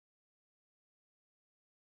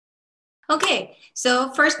Okay, so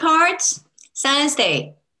first part, Science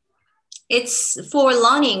Day. It's for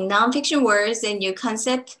learning nonfiction words and new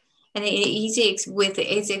concept and easy with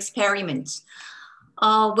easy experiments.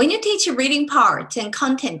 When you teach reading part and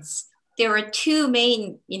contents, there are two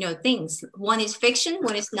main things. One is fiction,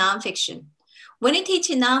 one is nonfiction. When you teach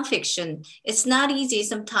nonfiction, it's not easy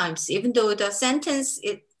sometimes, even though the sentences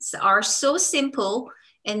are so simple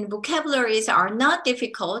and vocabularies are not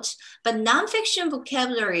difficult, but nonfiction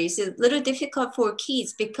vocabulary is a little difficult for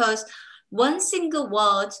kids because one single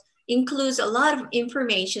word includes a lot of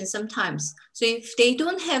information sometimes. So if they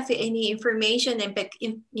don't have any information and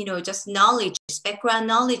just knowledge, background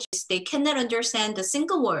knowledge, they cannot understand a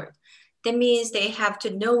single word. That means they have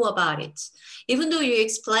to know about it. Even though you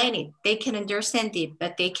explain it, they can understand it,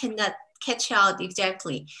 but they cannot catch out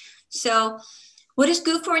exactly. So what is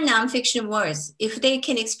good for nonfiction words? If they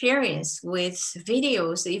can experience with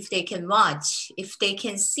videos, if they can watch, if they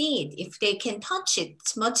can see it, if they can touch it,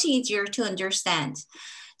 it's much easier to understand.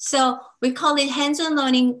 So we call it hands-on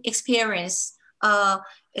learning experience.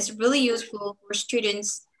 It's really useful for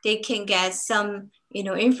students. They can get some,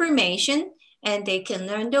 information and they can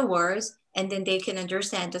learn the words and then they can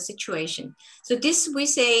understand the situation. So this we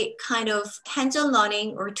say kind of hands-on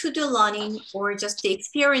learning or to-do learning or just the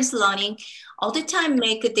experience learning all the time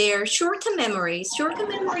make their short-term memories. Short-term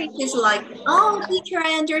memories is like, oh, teacher,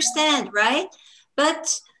 I understand, right?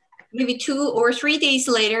 But maybe 2 or 3 days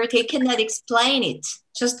later, they cannot explain it.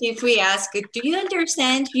 Just if we ask, do you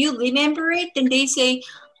understand? Do you remember it? Then they say,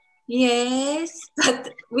 yes,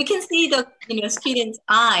 but we can see the students'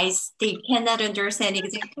 eyes. They cannot understand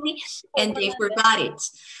exactly, and they forgot it.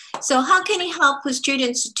 So how can you help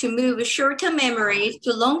students to move short-term memories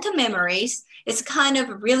to long-term memories? It's kind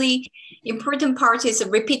of really important part is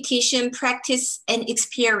repetition, practice, and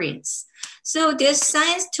experience. So this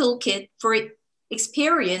science toolkit for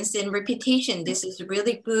experience and repetition. This is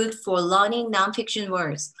really good for learning nonfiction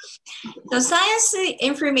words. So science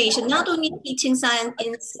information, not only teaching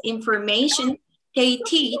science information, they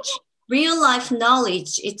teach real life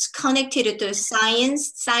knowledge. It's connected to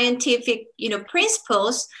science, scientific,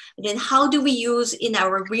 principles. Then how do we use in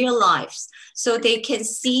our real lives? So they can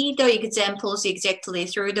see the examples exactly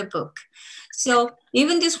through the book. So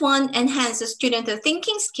even this one enhances student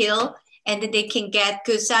thinking skill, and then they can get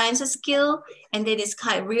good science skill, and then it's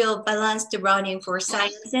kind of real balanced learning for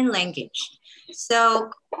science and language.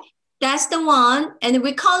 So that's the one, and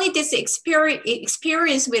we call it this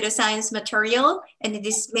experience with a science material, and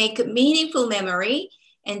this make meaningful memory,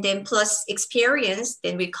 and then plus experience,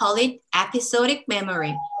 then we call it episodic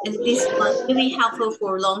memory. And this one really helpful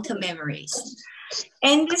for long-term memories.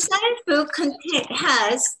 And the science book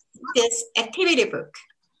has this activity book.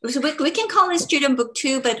 So we can call it student book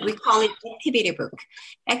too, but we call it activity book.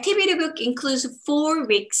 Activity book includes 4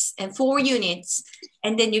 weeks and 4 units,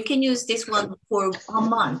 and then you can use this one for a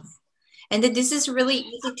month. And then this is really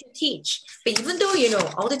easy to teach. But even though,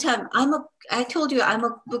 all the time, I told you, I'm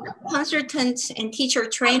a book consultant and teacher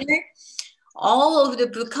trainer. All of the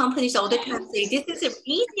book companies all the time say, this is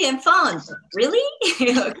easy and fun. Really?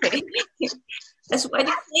 Okay. That's what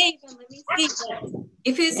you say. Let me see.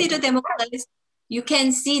 If you see the demo class, you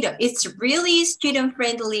can see that it's really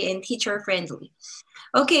student-friendly and teacher-friendly.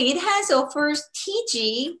 Okay, it has offers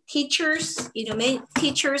TG, teachers,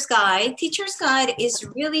 teacher's guide. Teacher's guide is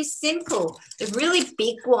really simple, a really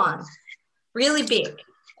big one, really big.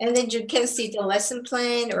 And then you can see the lesson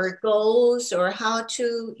plan or goals or how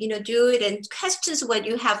to, do it and questions what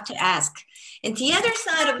you have to ask. And the other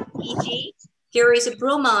side of TG, there is a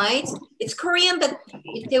bromide. It's Korean, but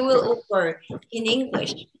they will offer in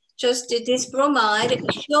English. Just this bromide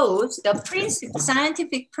shows the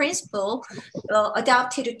scientific principle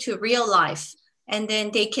adapted to real life. And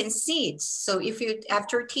then they can see it. So if you,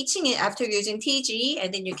 after teaching it, after using TG,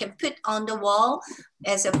 and then you can put on the wall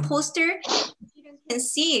as a poster, you can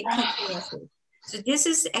see it continuously. So this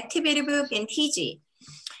is activity book and TG.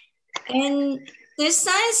 And there's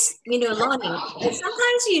science, learning. And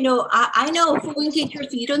sometimes, I know foreign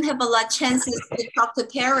teachers, you don't have a lot of chances to talk to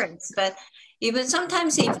parents, but even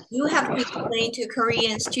sometimes if you have to explain to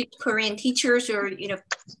Korean teachers or,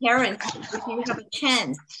 parents, if you have a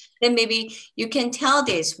chance, then maybe you can tell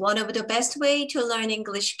this. One of the best way to learn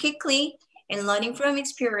English quickly and learning from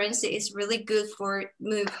experience is really good for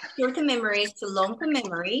move short-term memories to long-term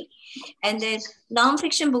memory. And then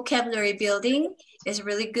nonfiction vocabulary building is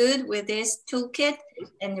really good with this toolkit,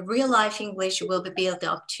 and real life English will be built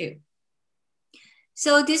up too.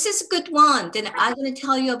 So this is a good one. Then I'm going to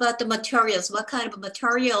tell you about the materials. What kind of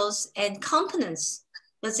materials and components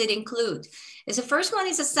does it include? The first one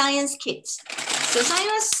is a science kit. So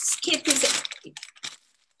science kit is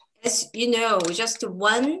As you know, just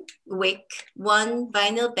 1 week, 1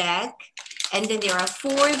 vinyl bag, and then there are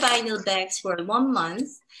 4 vinyl bags for 1 month,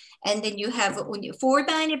 and then you have only 4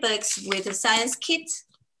 vinyl bags with a science kit,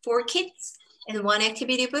 4 kits, and 1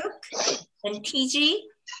 activity book, and PG,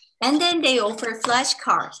 and then they offer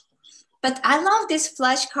flashcards. But I love these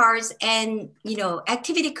flashcards and, you know,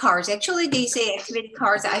 activity cards. Actually, they say activity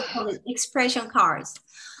cards. I call it expression cards.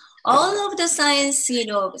 All of the science, you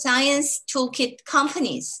know, science toolkit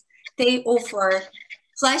companies, they offer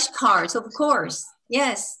flashcards, of course.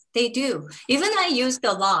 Yes, they do. Even I used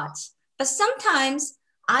a lot. But sometimes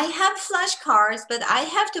I have flashcards, but I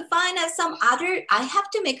have to find out I have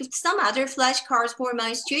to make some other flashcards for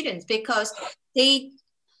my students because they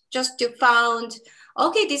just found,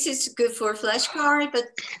 okay, this is good for flashcard, but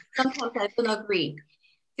sometimes I don't agree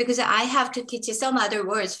because I have to teach some other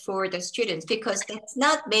words for the students because that's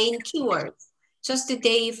not main keywords. Just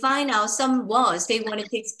they find out some words they wanted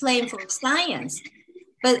to explain for science.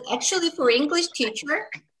 But actually for English teacher,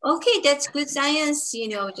 okay, that's good science, you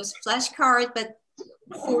know, just flashcard, but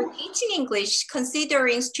for teaching English,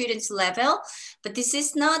 considering students' level, but this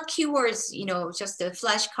is not keywords, you know, just the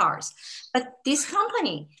flashcards. But this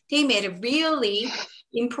company, they made a really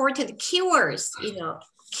important keywords, you know,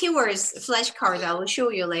 keywords flashcards. I will show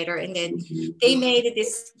you later. And then they made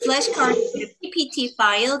this flashcard with a PPT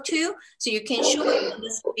file too, so you can show it on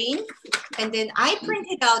the screen. And then I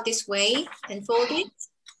printed out this way and fold it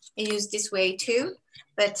and use this way too.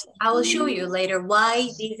 But I will show you later why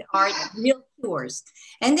these are real keywords.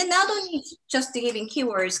 And then not only just giving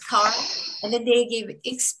keywords card, and then they give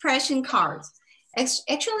expression cards.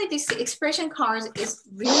 Actually, this expression cards is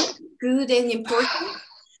really good and important.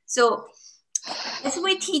 So as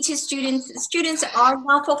we teach students are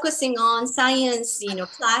now focusing on science, you know,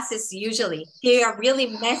 classes usually. They are really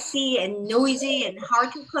messy and noisy and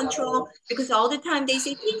hard to control because all the time they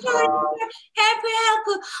say, teacher,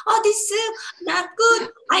 help. Oh, this is not good.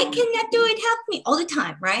 I cannot do it. Help me all the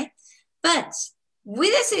time, right? But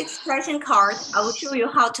with this expression card, I will show you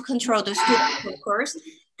how to control the students, of course.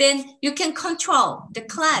 Then you can control the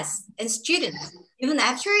class and students. Even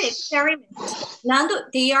after experiment, now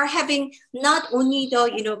they are having not only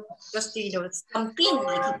the, you know, just, you know, something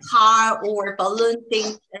like a car or balloon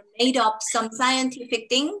thing made up some scientific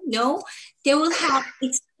thing. No, they will have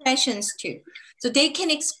expressions too. So they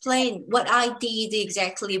can explain what I did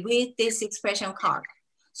exactly with this expression card.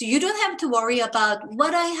 So you don't have to worry about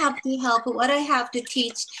what I have to help, what I have to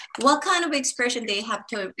teach, what kind of expression they have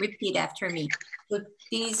to repeat after me. So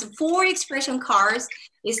these 4 expression cards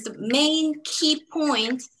is the main key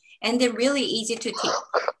point, and they're really easy to teach.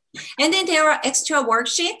 And then there are extra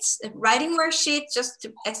worksheets, writing worksheets, just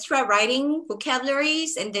extra writing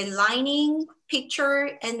vocabularies, and then lining,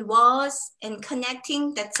 picture, and was, and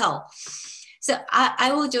connecting, that's all. So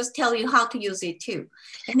I will just tell you how to use it too.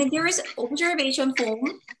 And then there is observation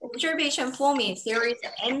form. Observation form is there is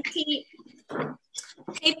an empty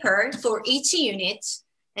paper for each unit,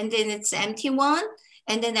 and then it's empty one.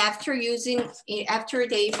 And then after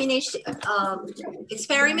they finish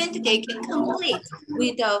experiment, they can complete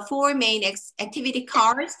with 4 main activity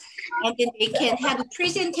cards, and then they can have a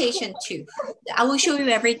presentation too. I will show you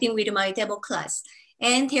everything with my demo class.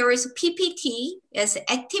 And there is a PPT as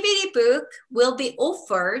activity book will be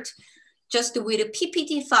offered just with a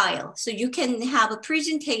PPT file. So you can have a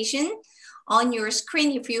presentation on your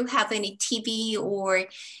screen if you have any TV or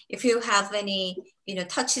if you have any, you know,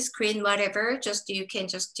 touch screen, whatever, just you can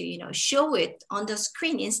just, you know, show it on the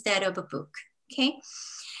screen instead of a book, okay?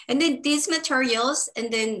 And then these materials,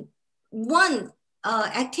 and then one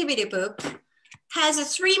activity book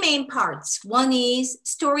has 3 main parts. One is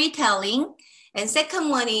storytelling, and second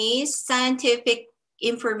one is scientific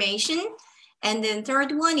information, and then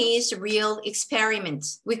third one is real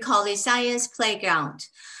experiments. We call it science playground.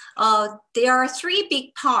 There are 3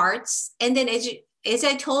 big parts, and then as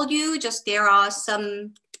I told you, just there are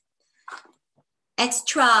some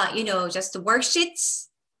extra, you know, just the worksheets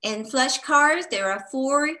and flashcards. There are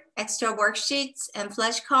 4 extra worksheets and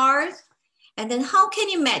flashcards. And then how can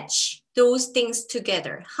you match those things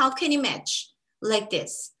together? How can you match like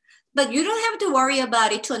this? But you don't have to worry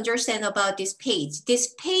about it to understand about this page.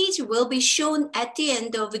 This page will be shown at the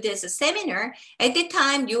end of this seminar. At the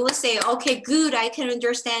time, you will say, okay, good, I can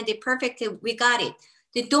understand it perfectly. We got it.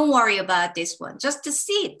 Then don't worry about this one. Just to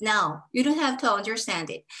see it now. You don't have to understand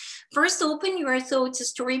it. First, open your thoughts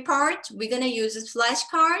story part. We're going to use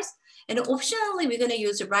flashcards. And optionally, we're going to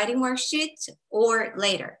use a writing worksheet or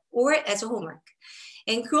later, or as a homework.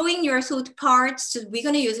 And growing your thought parts, we're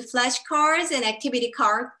going to use flashcards and activity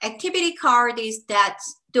card. Activity card is that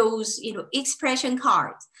those, expression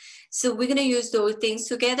cards. So we're gonna use those things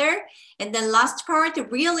together. And then last part, the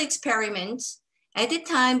real experiment. At the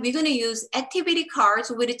time, we're gonna use activity cards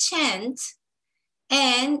with a chant.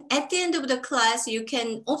 And at the end of the class, you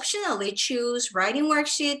can optionally choose writing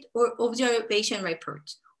worksheet or observation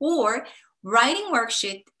report. Or writing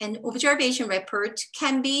worksheet and observation report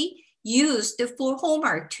can be used for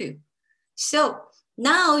homework too. So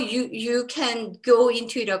now you can go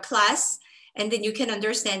into the class and then you can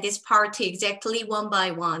understand this part exactly one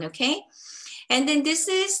by one, okay? And then this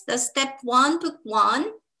is the step 1, book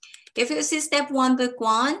 1. If you see step 1, book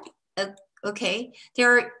 1, okay,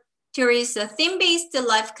 there is a theme-based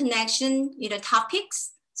life connection,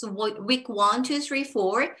 topics. So week 1, 2, 3,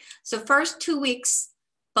 4. So first 2 weeks,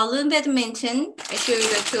 balloon badminton. I show you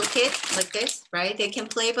the toolkit like this, right? They can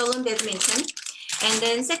play balloon badminton. And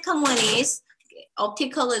then second one is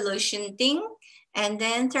optical illusion thing. And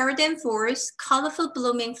then third and fourth, colorful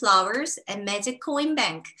blooming flowers and magic coin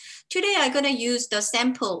bank. Today, I'm gonna use the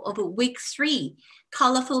sample of week 3,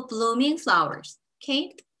 colorful blooming flowers,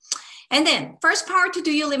 okay? And then first part,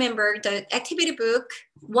 do you remember the activity book?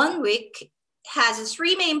 1 week has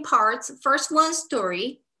 3 main parts. First one,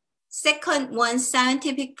 story. Second one,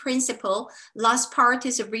 scientific principle. Last part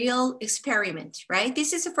is a real experiment, right?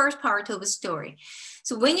 This is the first part of a story.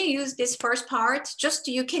 So when you use this first part,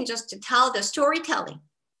 you can just tell the storytelling.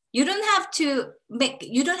 You don't have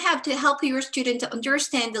to help your student to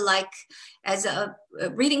understand as a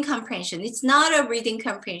reading comprehension. It's not a reading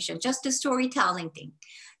comprehension, just a storytelling thing.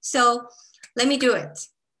 So let me do it.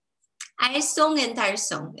 알송 and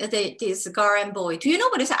달송, this girl and boy. Do you know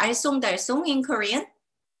what is 알송 달송 in Korean?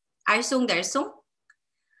 알송 달송?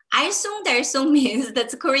 알송 달송 means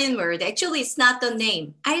that's a Korean word. Actually, it's not the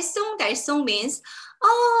name. 알송 달송 means,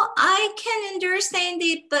 oh, I can understand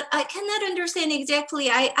it, but I cannot understand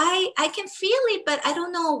exactly. I can feel it, but I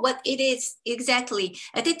don't know what it is exactly.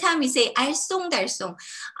 At the time we say 알송 달송.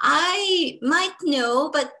 I might know,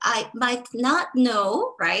 but I might not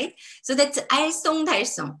know, right? So that's 알송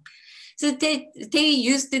달송. So they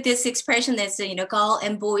used this expression as girl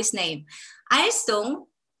and boy's name. 알송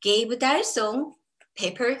gave 달송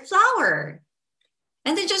paper flower.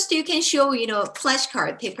 And then just you can show,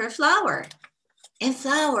 flashcard, paper flower. And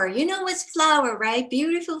flower, you know what's flower, right?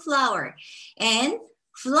 Beautiful flower. And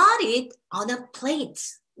float it on a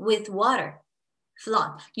plate with water.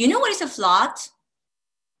 Float. You know what is a float?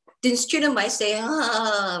 Then student might say,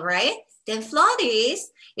 right? Then float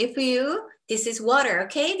is, this is water,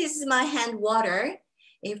 okay? This is my hand water.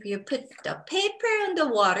 If you put the paper on the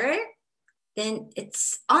water, then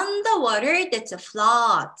it's on the water, that's a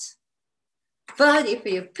float. But if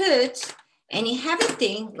you put any heavy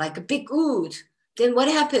thing like a big wood, then what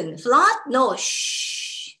happened? Float? No,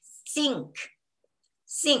 sink.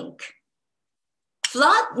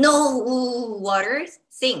 Float? No, water,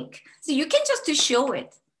 sink. So you can just show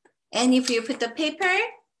it. And if you put the paper,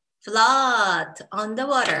 float on the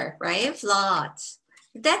water, right? Float.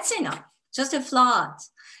 That's enough, just a float.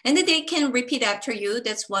 And then they can repeat after you,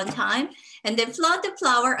 that's one time. And then float the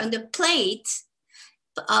flower on the plate,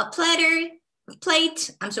 a plate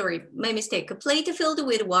filled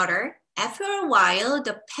with water. After a while,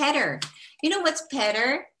 the patter. You know what's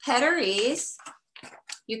patter? Patter is,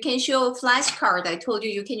 you can show a flashcard. I told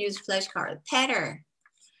you can use flashcard. Patter.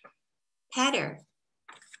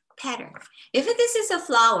 If this is a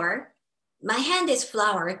flower, my hand is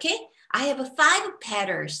flower, okay? I have 5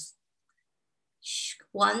 petals.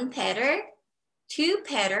 1 petal, 2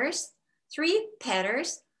 petals, 3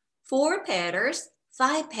 petals, 4 petals,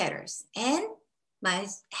 5 petals. And my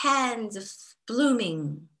hands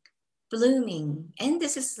blooming. And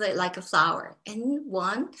this is like a flower. And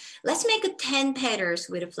let's make 10 petals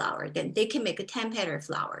with a flower. Then they can make a 10 petal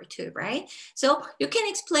flower too, right? So you can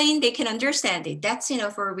explain, they can understand it. That's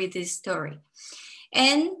enough with this story.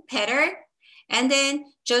 And petal. And then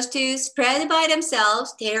just to spread by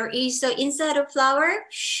themselves, there is inside a flower,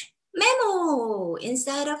 memo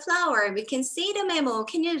inside a flower. We can see the memo.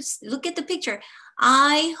 Can you look at the picture?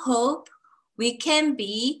 I hope we can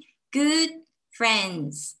be good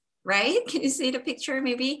friends, right? Can you see the picture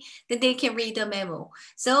maybe? Then they can read the memo.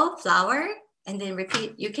 So flower, and then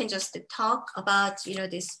repeat. You can just talk about,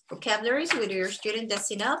 these vocabularies with your student.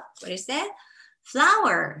 That's enough. What is that?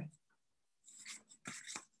 Flower.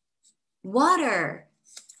 Water,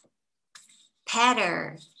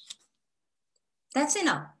 patter. That's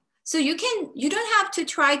enough. So you don't have to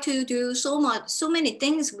try to do so many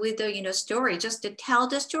things with the story. Just to tell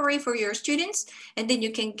the story for your students, and then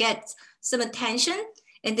you can get some attention,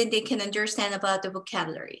 and then they can understand about the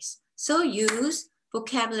vocabularies. So use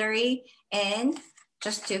vocabulary and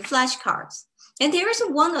just do flashcards. And there is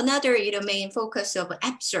another, main focus of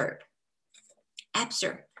absorb.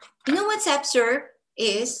 Absorb. You know what's absorb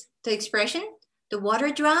is? The expression? The water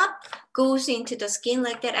drop goes into the skin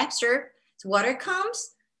like that. Absorb. So water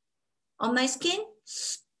comes on my skin.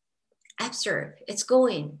 Absorb. It's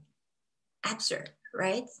going. Absorb,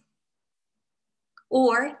 right?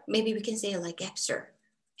 Or maybe we can say it like absorb,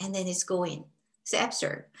 and then it's going. So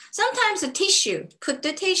absorb. Sometimes the tissue, put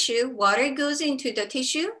the tissue, water goes into the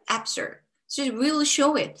tissue, absorb. So it will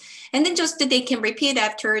show it. And then just they can repeat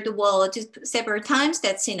after the word several times,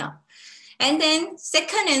 that's enough. And then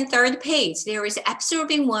second and third page, there is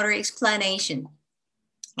absorbing water explanation.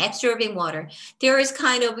 Absorbing water. There is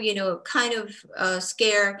kind of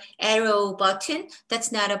scare arrow button.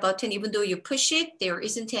 That's not a button. Even though you push it, there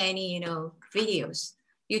isn't any, videos,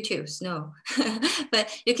 YouTubes, no.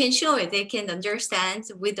 But you can show it. They can understand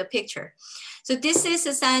with the picture. So this is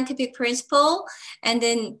a scientific principle. And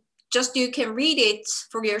then just you can read it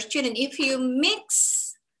for your student. If you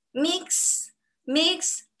mix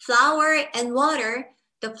flour and water,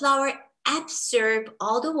 the flour absorb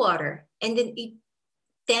all the water, and then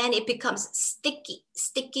it becomes sticky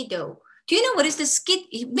dough. Do you know what is the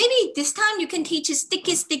sticky? Maybe this time you can teach a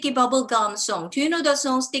sticky bubble gum song. Do you know the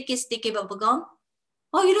song sticky bubble gum?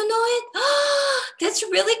 Oh, you don't know it? That's a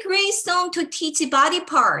really great song to teach body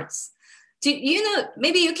parts. Do you know,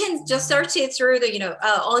 maybe you can just search it through the,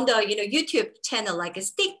 on the, YouTube channel, like a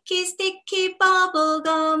sticky bubble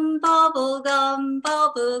gum,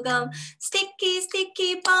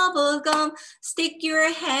 sticky bubble gum, stick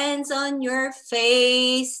your hands on your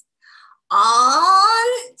face,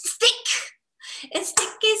 on stick, and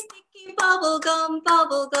sticky bubble gum,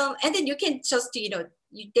 and then you can just,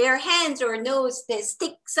 their hands or nose, they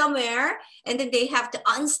stick somewhere, and then they have to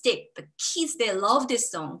unstick. But kids, they love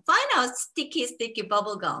this song. Find out sticky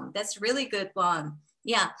bubble gum. That's really good one.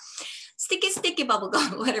 Yeah, sticky bubble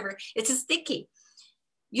gum, whatever. It's a sticky.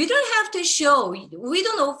 You don't have to show. We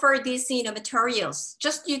don't offer these materials.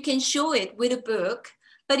 Just you can show it with a book.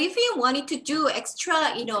 But if you wanted to do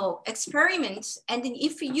extra, experiments, and then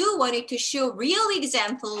if you wanted to show real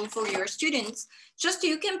example for your students, just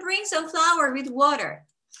you can bring some flour with water.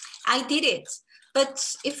 I did it.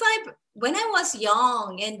 But when I was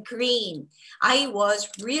young and green, I was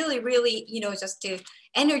really, just an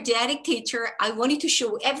energetic teacher. I wanted to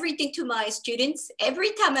show everything to my students.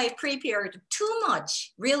 Every time I prepared too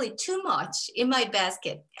much, really too much in my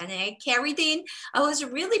basket, and I carried in, I was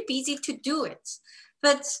really busy to do it.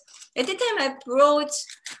 But at the time I brought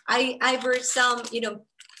some,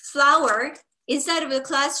 flour inside of the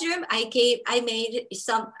classroom. I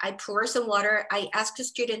poured some water. I asked the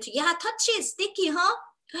student, yeah, touch it, sticky, huh?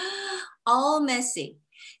 All messy.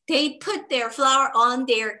 They put their flour on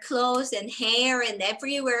their clothes and hair and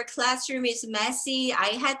everywhere. Classroom is messy.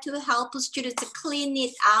 I had to help the students to clean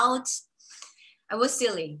it out. I was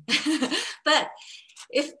silly, but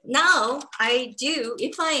if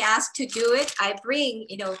I ask to do it, I bring,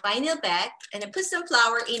 vinyl bag and I put some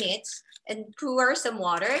flour in it and pour some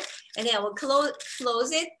water, and then I will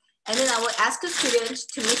close it, and then I will ask the students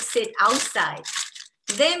to mix it outside.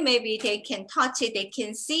 Then maybe they can touch it, they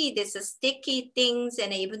can see this sticky things,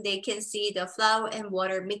 and even they can see the flour and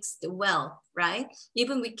water mixed well, right?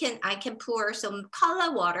 Even I can pour some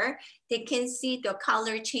color water, they can see the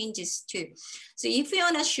color changes too. So if you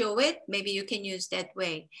wanna show it, maybe you can use that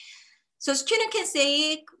way. So student can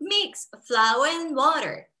say, mix flour and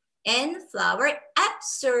water, and flour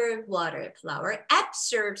absorbs water, flour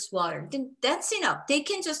absorbs water. Then that's enough. They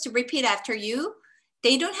can just repeat after you.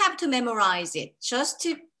 They don't have to memorize it, just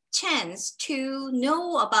to chance to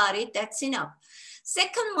know about it, that's enough.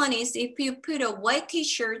 Second one is if you put a white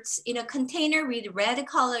t-shirts in a container with red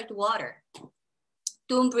colored water,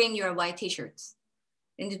 don't bring your white t-shirts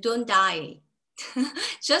and don't dye.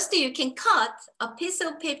 Just you can cut a piece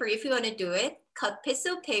of paper if you want to do it, cut piece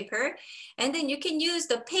of paper, and then you can use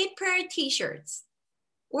the paper t-shirts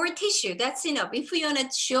or tissue, that's enough. If you want to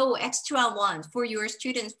show extra one for your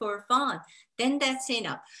students for fun, then that's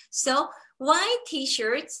enough. So white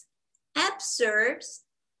t-shirts absorbs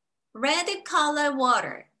red color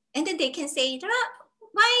water. And then they can say,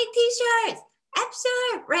 white t-shirts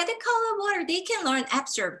absorb red color water. They can learn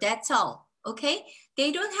absorb, that's all, okay?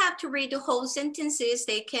 They don't have to read the whole sentences.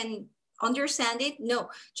 They can understand it. No,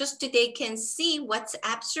 just they can see what's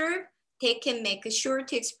absorb. They can make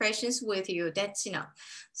short expressions with you. That's enough.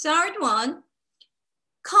 Third one,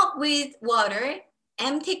 cup with water,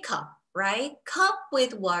 empty cup, right? Cup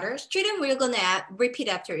with water. Student, we're gonna repeat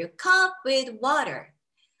after you. Cup with water.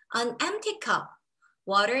 An empty cup.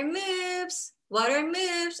 Water moves,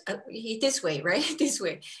 this way, right? This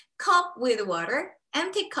way. Cup with water,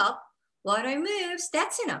 empty cup, Water moves,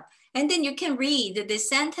 that's enough. And then you can read the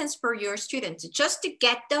sentence for your students just to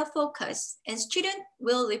get the focus, and student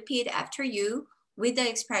will repeat after you with the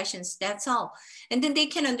expressions, that's all. And then they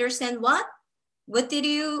can understand what? What did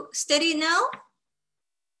you study now?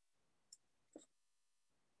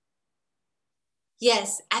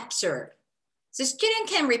 Yes, observe. So student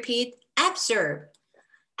can repeat observe,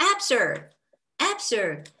 observe,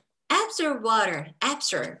 observe, observe water,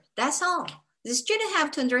 observe. That's all. The student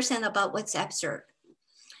have to understand about what's observed.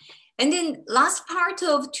 And then last part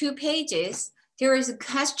of 2 pages, there is a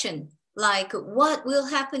question like, what will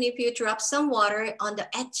happen if you drop some water on the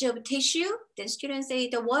edge of tissue? Then students say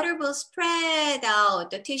the water will spread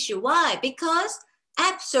out the tissue. Why? Because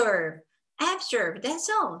observe, observe, that's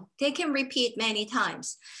all. They can repeat many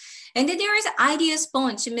times. And then there is idea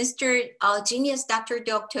sponge, Mr. Genius, Dr.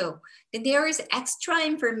 Doctor. Then there is extra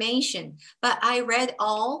information, but I read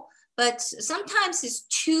all, but sometimes it's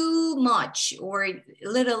too much or a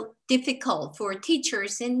little difficult for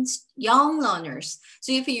teachers and young learners.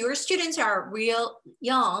 So if your students are real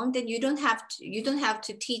young, then you don't have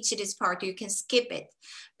to teach this part, you can skip it.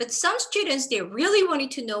 But some students, they really wanted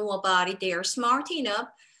to know about it, they are smart enough,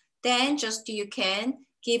 then just you can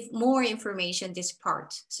give more information this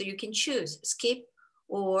part. So you can choose skip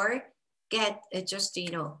or get just,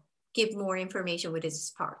 give more information with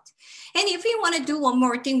this part. And if you want to do one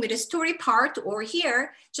more thing with the story part or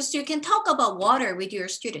here, just you can talk about water with your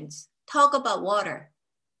students. Talk about water.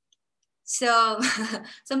 So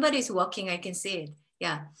somebody's walking, I can see it.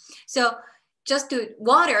 Yeah. So just do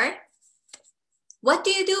water. What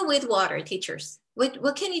do you do with water, teachers?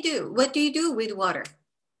 What can you do? What do you do with water?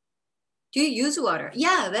 Do you use water?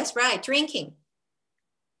 Yeah, that's right, drinking.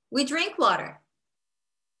 We drink water.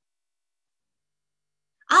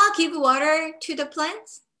 Give water to the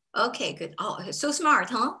plants? Okay, good. Oh, so smart,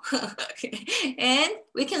 huh? Okay. And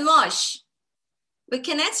we can wash. We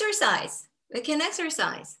can exercise. We can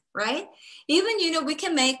exercise, right? Even, we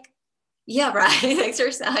can make, yeah, right,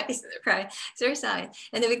 exercise, right? Exercise.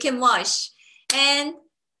 And then we can wash. And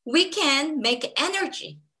we can make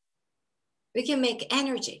energy. We can make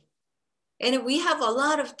energy. And we have a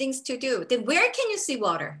lot of things to do. Then where can you see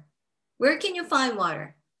water? Where can you find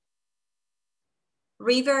water?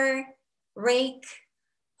 River, lake,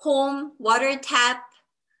 home, water tap,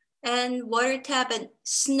 and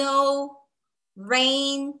snow,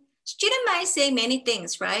 rain. Student might say many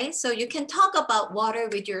things, right? So you can talk about water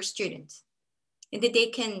with your students, and then they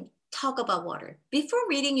can talk about water. Before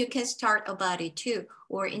reading, you can start about it too,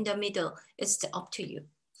 or in the middle, it's up to you.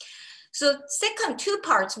 So second, 2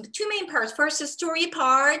 parts, 2 main parts. First, the story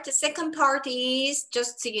part. The second part is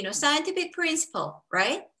just, scientific principle,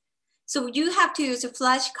 right? So you have to use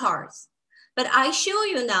flashcards. But I show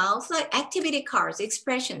you now like activity cards,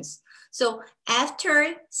 expressions. So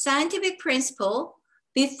after scientific principle,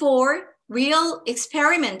 before real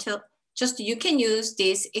experimental, just you can use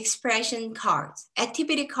this expression cards,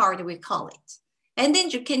 activity card we call it. And then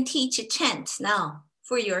you can teach a chant now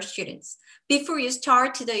for your students. Before you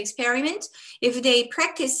start the experiment, if they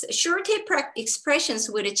practice short expressions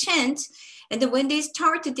with a chant, and then when they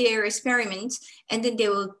start their experiment, and then they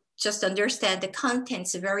will just understand the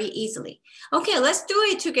contents very easily. Okay, let's do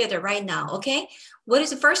it together right now, okay? What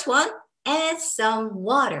is the first one? Add some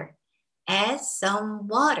water, add some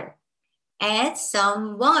water, add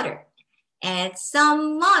some water, add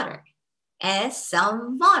some water, add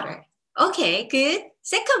some water. Okay, good.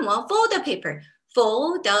 Second one, fold the paper,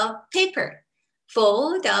 fold the paper,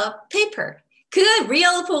 fold the paper. Good,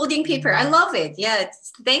 real folding paper, I love it.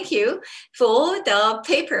 Yes, thank you. Fold the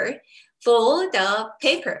paper, fold the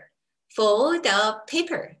paper. Fold the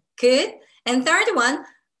paper. Good. And third one,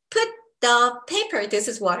 put the paper, this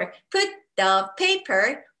is water, put the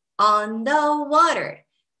paper on the water.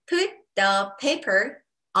 Put the paper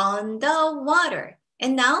on the water.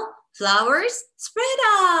 And now flowers spread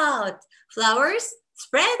out. Flowers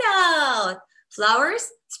spread out. Flowers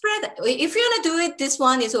spread out. If you want to do it, this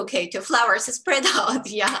one is okay too. Flowers spread out.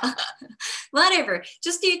 Yeah. Whatever.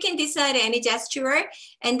 Just you can decide any gesture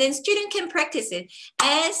and then student can practice it.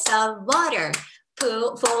 Add some water.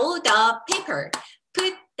 Fold the paper.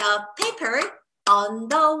 Put the paper on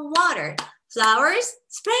the water. Flowers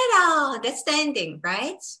spread out. That's the ending,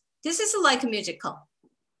 right? This is like a musical.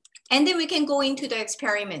 And then we can go into the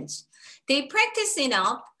experiments. They practice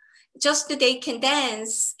enough just so they can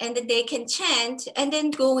dance and then they can chant and then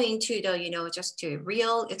go into the, just to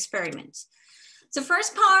real experiments. The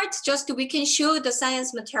first part, just we can show the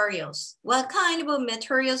science materials. What kind of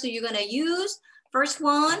materials are you gonna use? First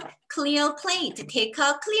one, clear plate. Take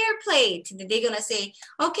out clear plate. They're gonna say,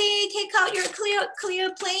 okay, take out your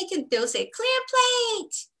clear plate. And they'll say, clear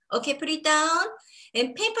plate. Okay, put it down.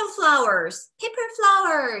 And paper flowers,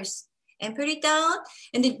 and put it down.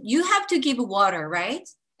 And then you have to give water, right?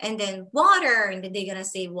 And then water, and then they're gonna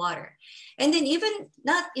say water. And then even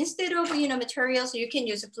not, instead of, materials, you can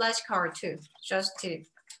use a flashcard too, just to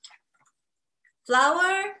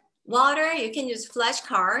flower, water, you can use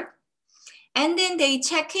flashcard. And then they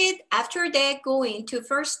check it. After that, go into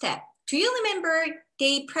first step. Do you remember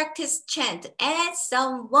they practice chant, add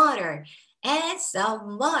some water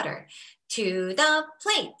to the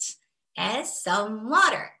plate, add some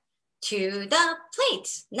water to the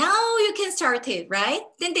plate. Now you can start it, right?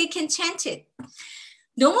 Then they can chant it.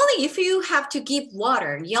 Normally, if you have to give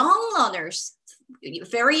water, young learners,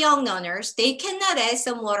 very young learners, they cannot add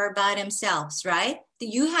some water by themselves, right?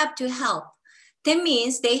 You have to help. That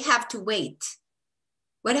means they have to wait.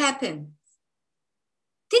 What happened?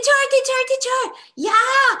 Teacher, yeah,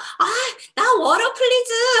 now water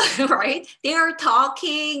please, right? They are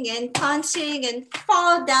talking and punching and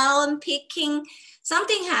fall down, picking.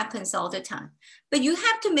 Something happens all the time. But you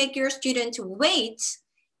have to make your student wait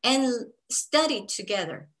and study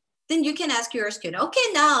together. Then you can ask your student,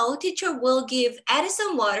 okay, now teacher will add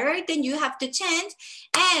some water. Then you have to chant,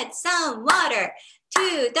 add some water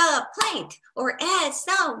to the plate, or add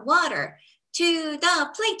some water to the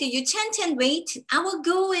plate. You chant and wait. I will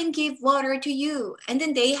go and give water to you. And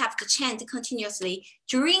then they have to chant continuously.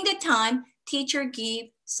 During the time, teacher give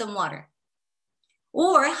some water.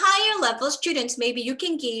 Or higher level students, maybe you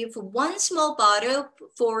can give one small bottle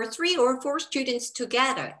for 3 or 4 students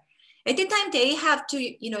together. At the time they have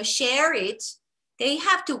to, share it. They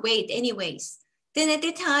have to wait anyways. Then at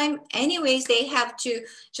the time, anyways, they have to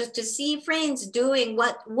just to see friends doing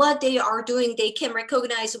what they are doing. They can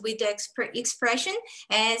recognize with the expression,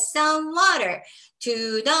 add some water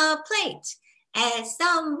to the plate, add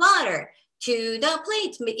some water to the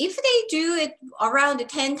plate. If they do it around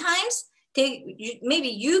 10 times, maybe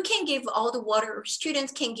you can give all the water,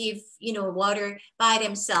 students can give, water by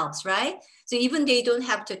themselves, right? So even they don't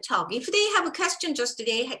have to talk. If they have a question, just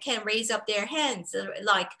they can raise up their hands,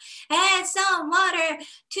 like, add some water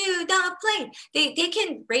to the plate. They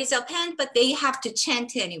can raise up hand, but they have to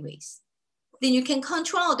chant anyways. Then you can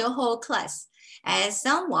control the whole class. Add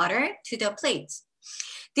some water to the plate.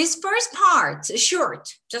 This first part is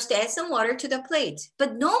short, just add some water to the plate.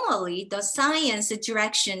 But normally the science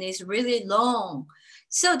direction is really long.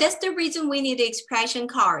 So that's the reason we need the expression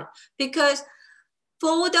card, because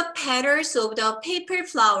for the petals of the paper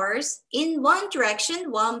flowers in one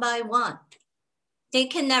direction, one by one. They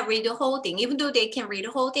cannot read the whole thing. Even though they can read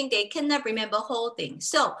the whole thing, they cannot remember the whole thing.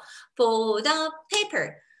 So for the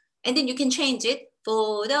paper, and then you can change it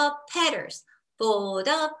for the petals, for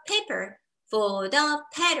the paper, for the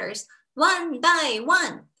petals, one by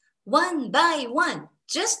one, one by one.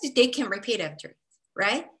 Just they can repeat after,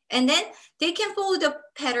 right? And then they can fold the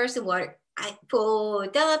petals in water. For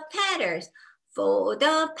the petals, for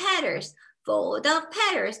the petals, for the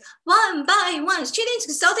petals, one by one.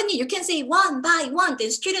 Students, suddenly you can say one by one.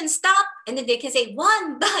 Then students stop, and then they can say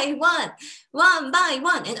one by one, one by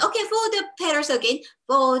one. And okay, for the petals again,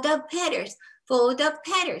 for the petals, for the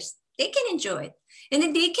petals. They can enjoy it. And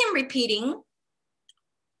then they can repeating.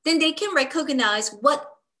 Then they can recognize what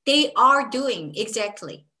they are doing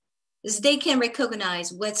exactly. So they can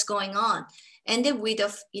recognize what's going on. And then with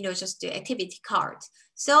the, just the activity cards.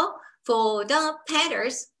 So for the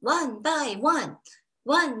petals, one by one,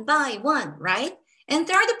 right? And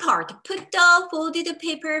third part, put the folded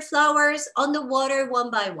paper flowers on the water one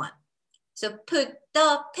by one. So put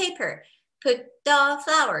the paper, put the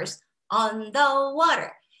flowers on the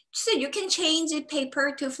water. So you can change the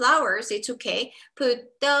paper to flowers, it's okay.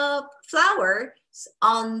 Put the flowers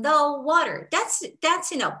on the water.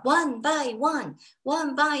 That's enough. One by one,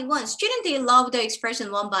 one by one. Students, they love the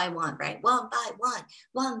expression one by one, right? One by one,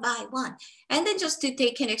 one by one. And then just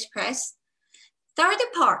they can express. Third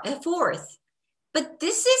part, fourth. But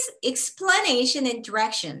this is explanation and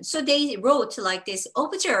direction. So they wrote like this: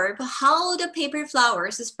 observe how the paper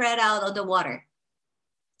flowers spread out on the water.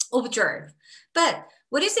 Observe. But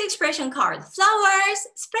what is the expression card? Flowers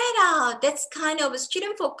spread out. That's kind of a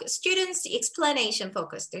student focus, students explanation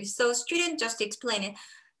focused. So student just explain it.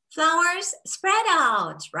 Flowers spread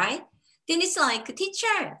out, right? Then it's like,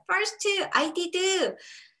 teacher, first I did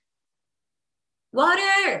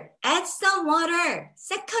water, add some water.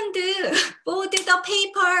 Second, fold the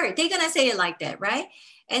paper. They're gonna say it like that, right?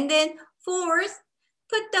 And then fourth,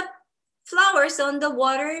 put the flowers on the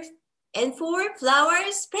water. And four,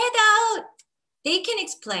 flowers spread out. They can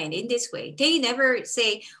explain in this way. They never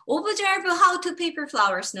say, observe how to paper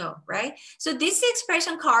flowers, no, right? So this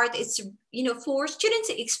expression card is, for students'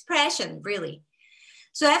 expression, really.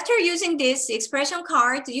 So after using this expression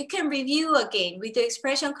card, you can review again with the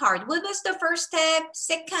expression card. What was the first step,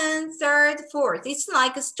 second, third, fourth? It's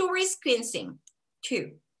like a story sequencing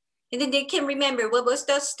too. And then they can remember what was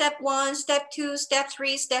the step 1, step 2, step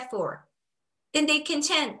 3, step 4. Then they can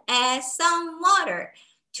chant, add some water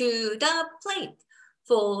to the plate,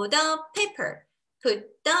 fold the paper, put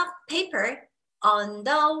the paper on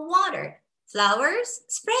the water. Flowers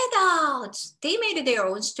spread out. They made their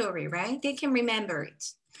own story, right? They can remember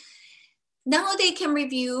it. Now they can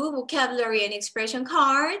review vocabulary and expression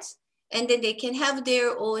cards, and then they can have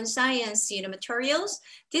their own science materials.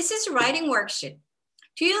 This is writing worksheet.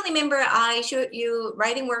 Do you remember I showed you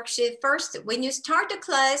writing worksheet first when you start the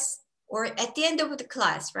class or at the end of the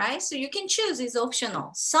class, right? So you can choose, it's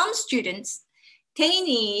optional. Some students, they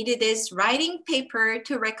need this writing paper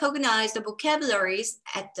to recognize the vocabularies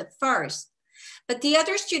at the first. But the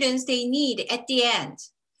other students, they need at the end.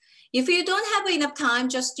 If you don't have enough time,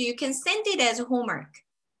 just you can send it as homework.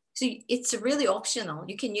 So it's really optional.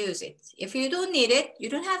 You can use it. If you don't need it, you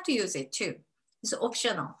don't have to use it too. It's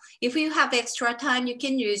optional. If you have extra time, you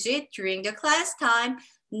can use it during the class time.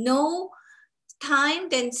 No time,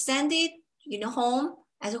 then send it home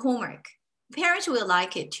as homework. Parents will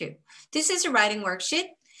like it too. This is a writing worksheet.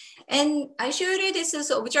 And I showed you this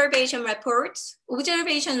is observation report.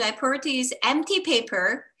 Observation report is empty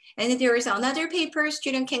paper. And there is another paper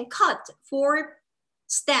student can cut 4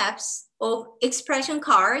 steps of expression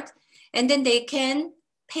card. And then they can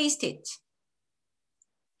paste it.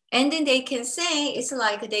 And then they can say, it's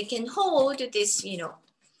like they can hold this,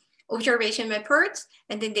 observation report.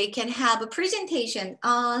 And then they can have a presentation.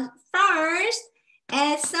 First,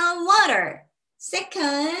 add some water.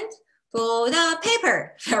 Second, fold the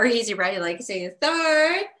paper. Very easy, right? Like saying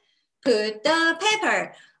third, put the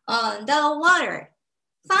paper on the water.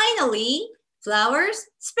 Finally, flowers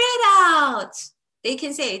spread out. They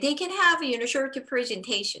can say, they can have a short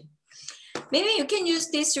presentation. Maybe you can use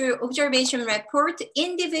this observation report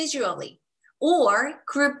individually or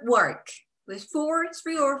group work. With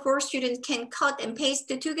 3 or 4 students can cut and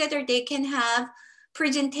paste it together. They can have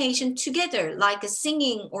presentation together, like a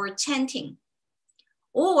singing or chanting.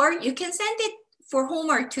 Or you can send it for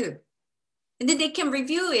homework too. And then they can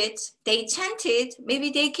review it, they chant it, maybe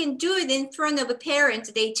they can do it in front of a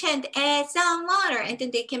parent, they chant, add some water, and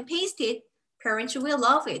then they can paste it. Parents will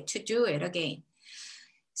love it to do it again.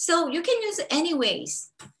 So you can use any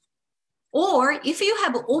ways. Or if you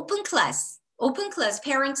have open class,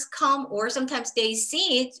 parents come or sometimes they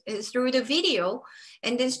see it through the video,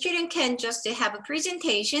 and the student can just have a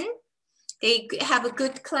presentation. They have a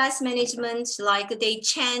good class management, like they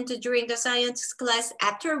chant during the science class.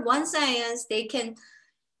 After one science, they can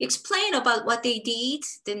explain about what they did,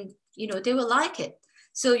 then they will like it.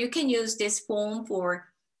 So you can use this form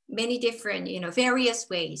for many different, various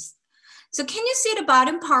ways. So can you see the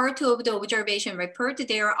bottom part of the observation report?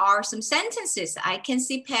 There are some sentences. I can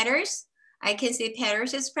see petals. I can see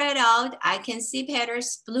petals spread out. I can see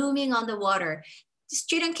petals blooming on the water. The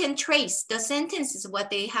student can trace the sentences, what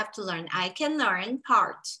they have to learn. I can learn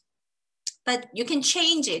part, but you can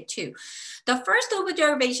change it too. The first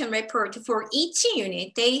observation report for each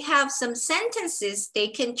unit, they have some sentences they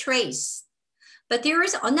can trace. But there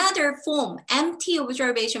is another form, empty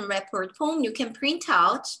observation report form you can print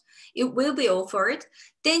out. It will be offered.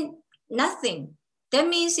 Then nothing. That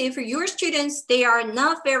means if your students, they are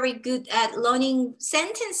not very good at learning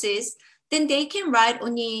sentences, then they can write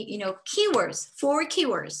only, keywords, 4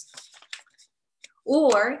 keywords.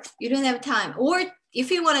 Or you don't have time. Or if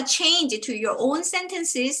you want to change it to your own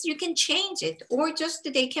sentences, you can change it. Or just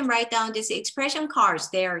they can write down these expression cards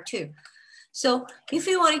there too. So if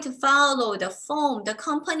you wanted to follow the form the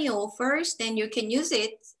company offers, then you can use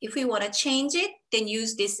it. If you want to change it, then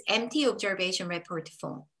use this empty observation report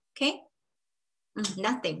form, okay?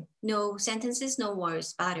 Nothing, no sentences, no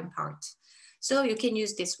words, bottom part. So you can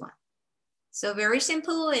use this one. So very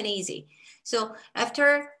simple and easy. So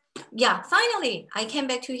after, finally, I came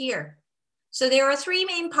back to here. So there are 3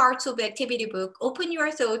 main parts of activity book: open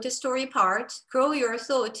your thought, story part, grow your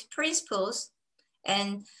thought, principles,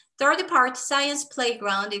 and third part, science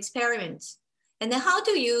playground experiments. And then how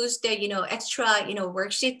to use the, extra,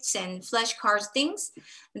 worksheets and flashcards things.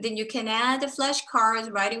 And then you can add the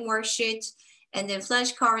flashcards, writing worksheets, and then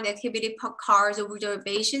flashcard activity cards,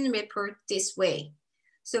 observation report this way.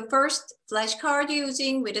 So first, flashcard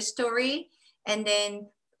using with a story, and then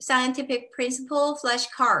scientific principle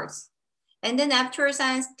flashcards. And then after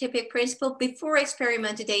scientific principle, before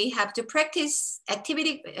experiment, they have to practice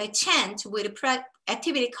activity chant with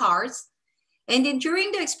activity cards. And then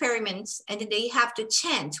during the experiments, and then they have to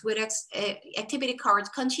chant with activity cards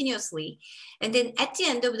continuously. And then at the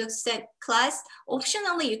end of the class,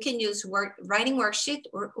 optionally, you can use writing worksheet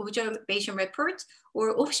or observation report,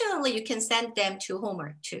 or optionally, you can send them to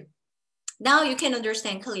homework too. Now you can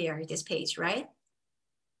understand clearly this page, right?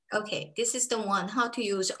 Okay, this is the one, how to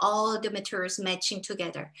use all the materials matching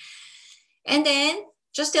together. And then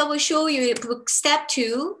just I will show you book step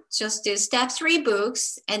 2, just the step 3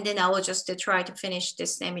 books, and then I will just try to finish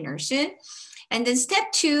this seminar soon. And then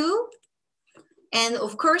step 2, and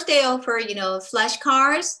of course they offer, you know,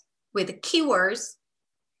 flashcards with keywords,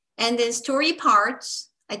 and then story parts.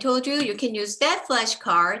 I told you you can use that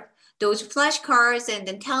flashcard, those flashcards, and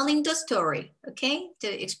then telling the story, okay? To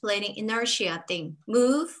explaining inertia thing,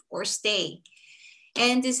 move or stay.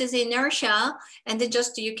 And this is inertia, and then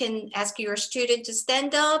just you can ask your student to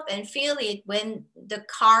stand up and feel it when the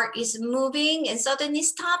car is moving and suddenly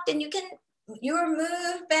stop, then you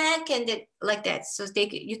move back and like that. So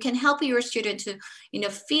you can help your student to, you know,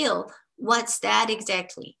 feel what's that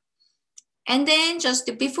exactly. And then just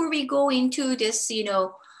before we go into this, you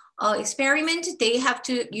know, experiment, they have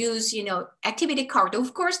to use, you know, activity card.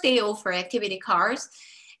 Of course, they offer activity cards,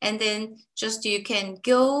 and then just you can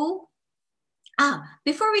go.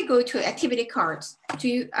 Before we go to activity cards,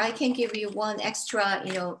 I can give you one extra,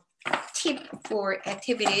 you know, tip for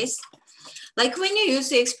activities. Like when you use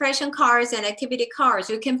the expression cards and activity cards,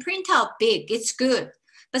 you can print out big, it's good.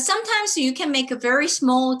 But sometimes you can make it very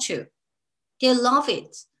small too. They love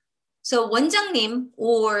it. So 원장님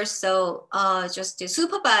or so just the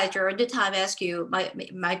supervisor at the time ask you,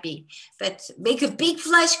 might be, but make a big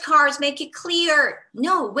flashcards, make it clear.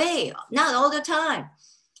 No way, not all the time.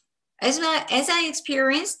 As I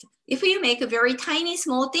experienced, if you make a very tiny,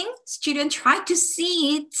 small thing, students try to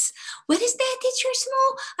see it. What is that, teacher,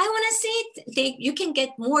 small? I want to see it. You can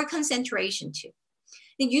get more concentration too.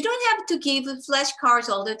 And you don't have to give flashcards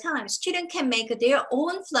all the time. Students can make their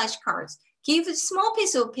own flashcards. Give a small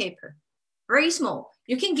piece of paper, very small.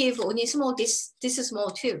 You can give only small, this is small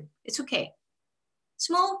too. It's okay.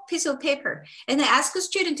 Small piece of paper. And I ask a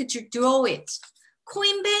student to draw it.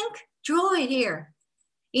 Coin bank, draw it here.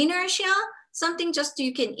 Inertia, something just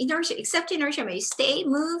you can, inertia, except inertia may stay,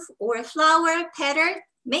 move, or flower, pattern,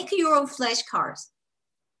 make your own flashcards.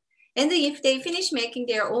 And then if they finish making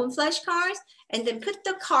their own flashcards, and then put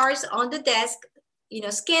the cards on the desk, you know,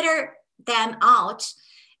 scatter them out,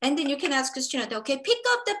 and then you can ask the student, okay, pick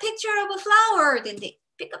up the picture of a flower. Then they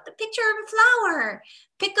pick up the picture of a flower.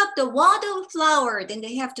 Pick up the wad of flower. Then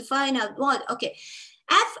they have to find out what, okay,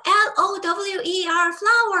 FLOWER,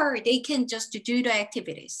 flower. They can just do the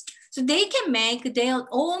activities. So they can make their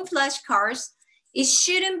own flashcards. It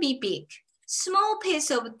shouldn't be big. Small piece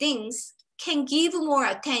of things can give more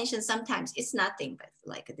attention sometimes. It's nothing, but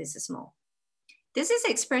like this is small. This is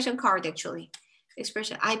expression card actually.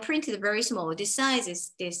 Expression, I printed very small. This size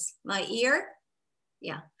is this, my ear.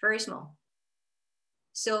 Yeah, very small.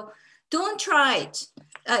 So don't try it.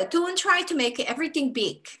 Don't try to make everything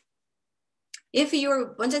big. If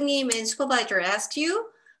your 원장님 and supervisor ask you,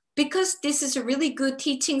 because this is a really good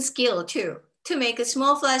teaching skill too, to make a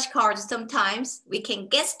small flashcards, sometimes we can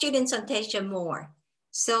get students' attention more.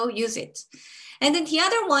 So use it. And then the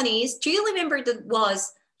other one is, do you remember that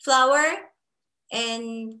was flower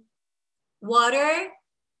and water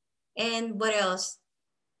and what else?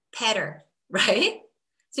 Pattern, right?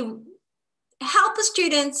 So help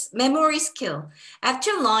students' memory skill.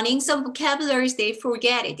 After learning some vocabularies, they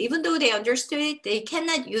forget it. Even though they understood it, they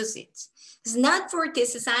cannot use it. It's not for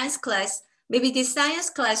this science class, maybe this science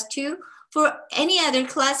class too. For any other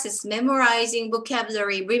classes, memorizing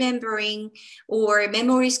vocabulary, remembering, or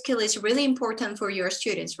memory skill is really important for your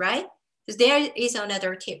students, right? Because there is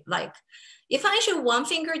another tip, like if I show one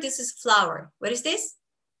finger, this is flower. What is this?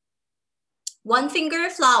 One finger,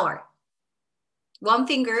 flower. One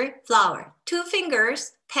finger, flower. Two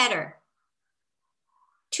fingers, pattern.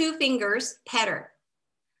 Two fingers, pattern.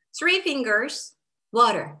 Three fingers,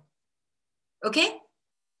 water. Okay?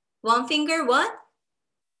 One finger, what?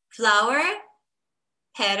 Flower,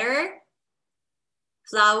 pattern,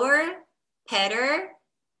 flower, pattern,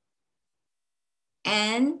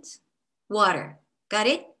 and water. Got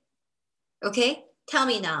it? Okay? Tell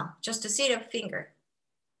me now, just to see the finger.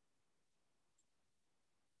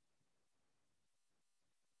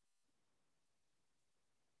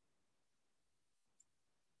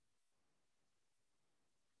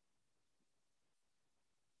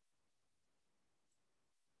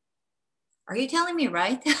 Are you telling me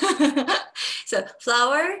right? So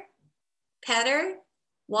flower, pattern,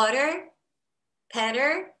 water,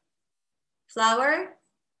 pattern, flower,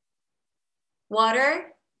 water,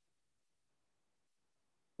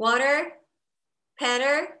 water,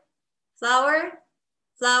 petal, flower,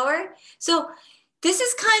 flower. So this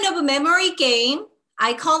is kind of a memory game.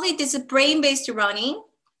 I call it this brain-based learning,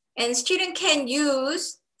 and student can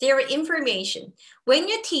use their information. When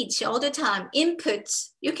you teach all the time inputs,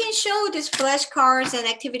 you can show these flashcards and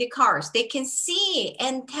activity cards. They can see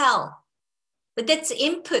and tell, but that's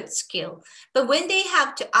input skill. But when they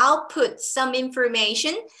have to output some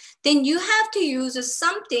information, then you have to use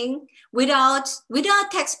something without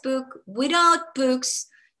textbook, without books,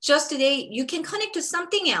 just today, you can connect to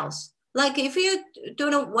something else. Like if you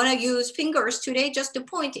don't want to use fingers today, just to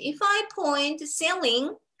point. If I point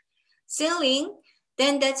ceiling,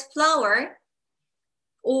 then that's flower.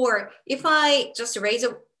 Or if I just raise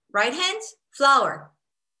a right hand, flower,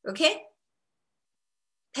 okay?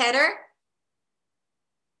 Petal,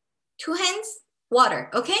 two hands, water,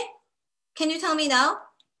 okay? Can you tell me now?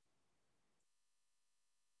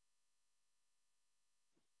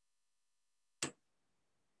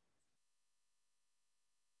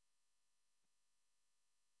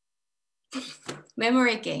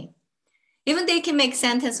 Memory game. Even they can make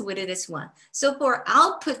sentence with this one. So for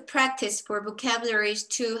output practice for vocabularies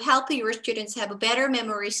to help your students have a better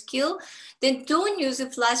memory skill, then don't use a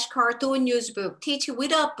flashcard, don't use book, teach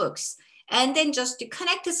without books. And then just to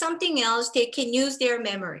connect to something else, they can use their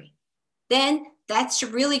memory. Then that's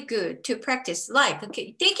really good to practice. Like,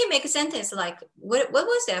 okay, they can make a sentence like, what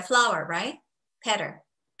was that? Flower, right? Petal,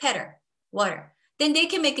 water. Then they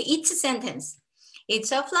can make each sentence.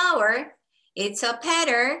 It's a flower, it's a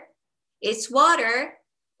petal, it's water,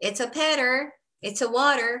 it's a petal, it's a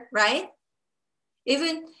water, right?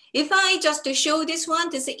 Even if I just show this one,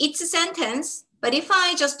 it's a sentence, but if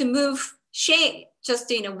I just move shape,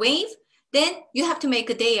 just in a wave, then you have to make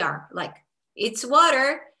a they are, like it's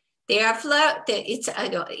water, they are flower, it's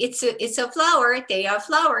a flower, they are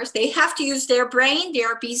flowers. They have to use their brain, they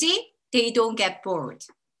are busy, they don't get bored.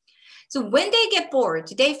 So when they get bored,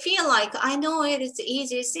 they feel like, I know it is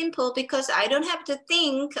easy, simple, because I don't have to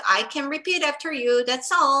think. I can repeat after you,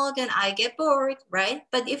 that's all, then I get bored, right?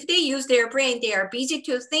 But if they use their brain, they are busy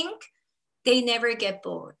to think, they never get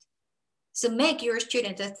bored. So make your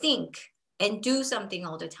student think and do something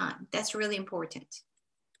all the time. That's really important.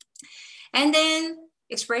 And then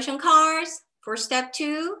expression cards for step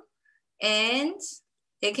 2, and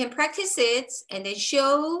they can practice it and they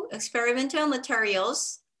show experimental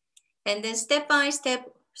materials. And then step by step,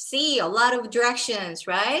 see a lot of directions,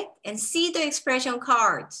 right? And see the expression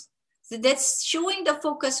cards. So that's showing the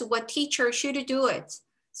focus of what teacher should do it.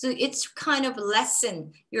 So it's kind of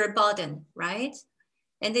lessen your burden, right?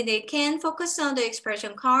 And then they can focus on the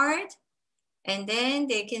expression card. And then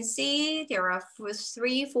they can see there are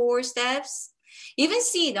 3, 4 steps. Even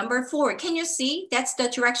see number 4, can you see? That's the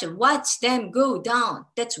direction, watch them go down.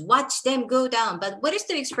 That's watch them go down. But what is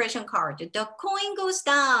the expression card? The coin goes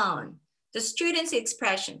down, the student's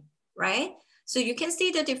expression, right? So you can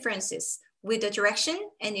see the differences with the direction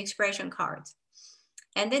and expression card.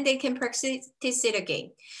 And then they can practice it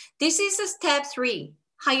again. This is a step 3,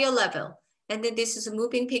 higher level. And then this is a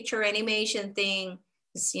moving picture animation thing,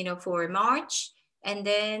 you know, for March. And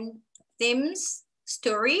then themes,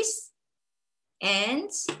 stories, and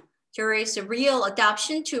there is a real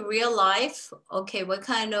adaptation to real life. Okay, what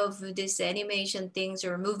kind of this animation things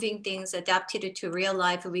or moving things adapted to real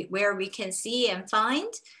life where we can see and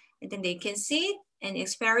find, and then they can see and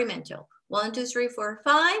experimental. 1, 2, 3, 4,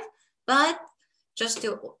 5, but just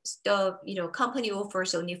the you know, company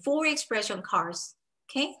offers only 4 expression cards,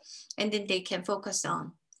 okay? And then they can focus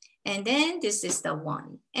on. And then this is the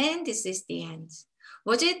one, and this is the end.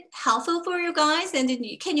 Was it helpful for you guys? And then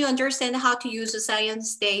can you understand how to use the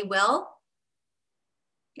Science Day well?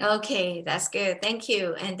 Okay, that's good. Thank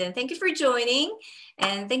you. And then thank you for joining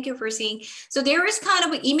and thank you for seeing. So there is kind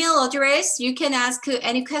of an email address. You can ask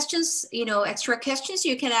any questions, you know, extra questions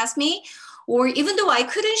you can ask me. Or even though I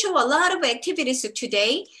couldn't show a lot of activities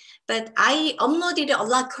today, but I uploaded a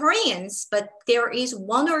lot of Koreans, but there is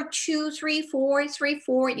 1 or 2, 3, 4, 3,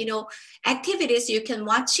 4, you know, activities. You can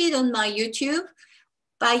watch it on my YouTube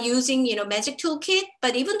by using, you know, Magic Toolkit.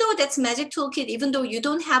 But even though that's Magic Toolkit, even though you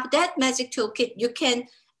don't have that Magic Toolkit, you can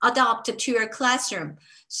adopt it to your classroom.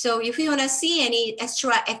 So if you want to see any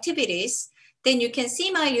extra activities, then you can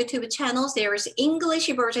see my YouTube channels. There is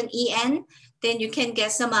English version EN. Then you can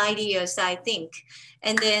get some ideas, I think.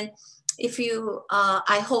 And then if you,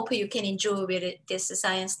 I hope you can enjoy this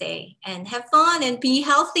Science Day and have fun and be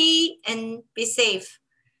healthy and be safe.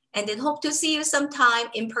 And then hope to see you sometime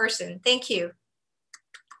in person. Thank you.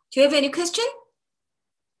 Do you have any question?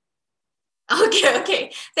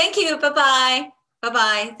 Okay. Thank you. Bye-bye.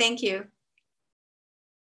 Bye-bye. Thank you.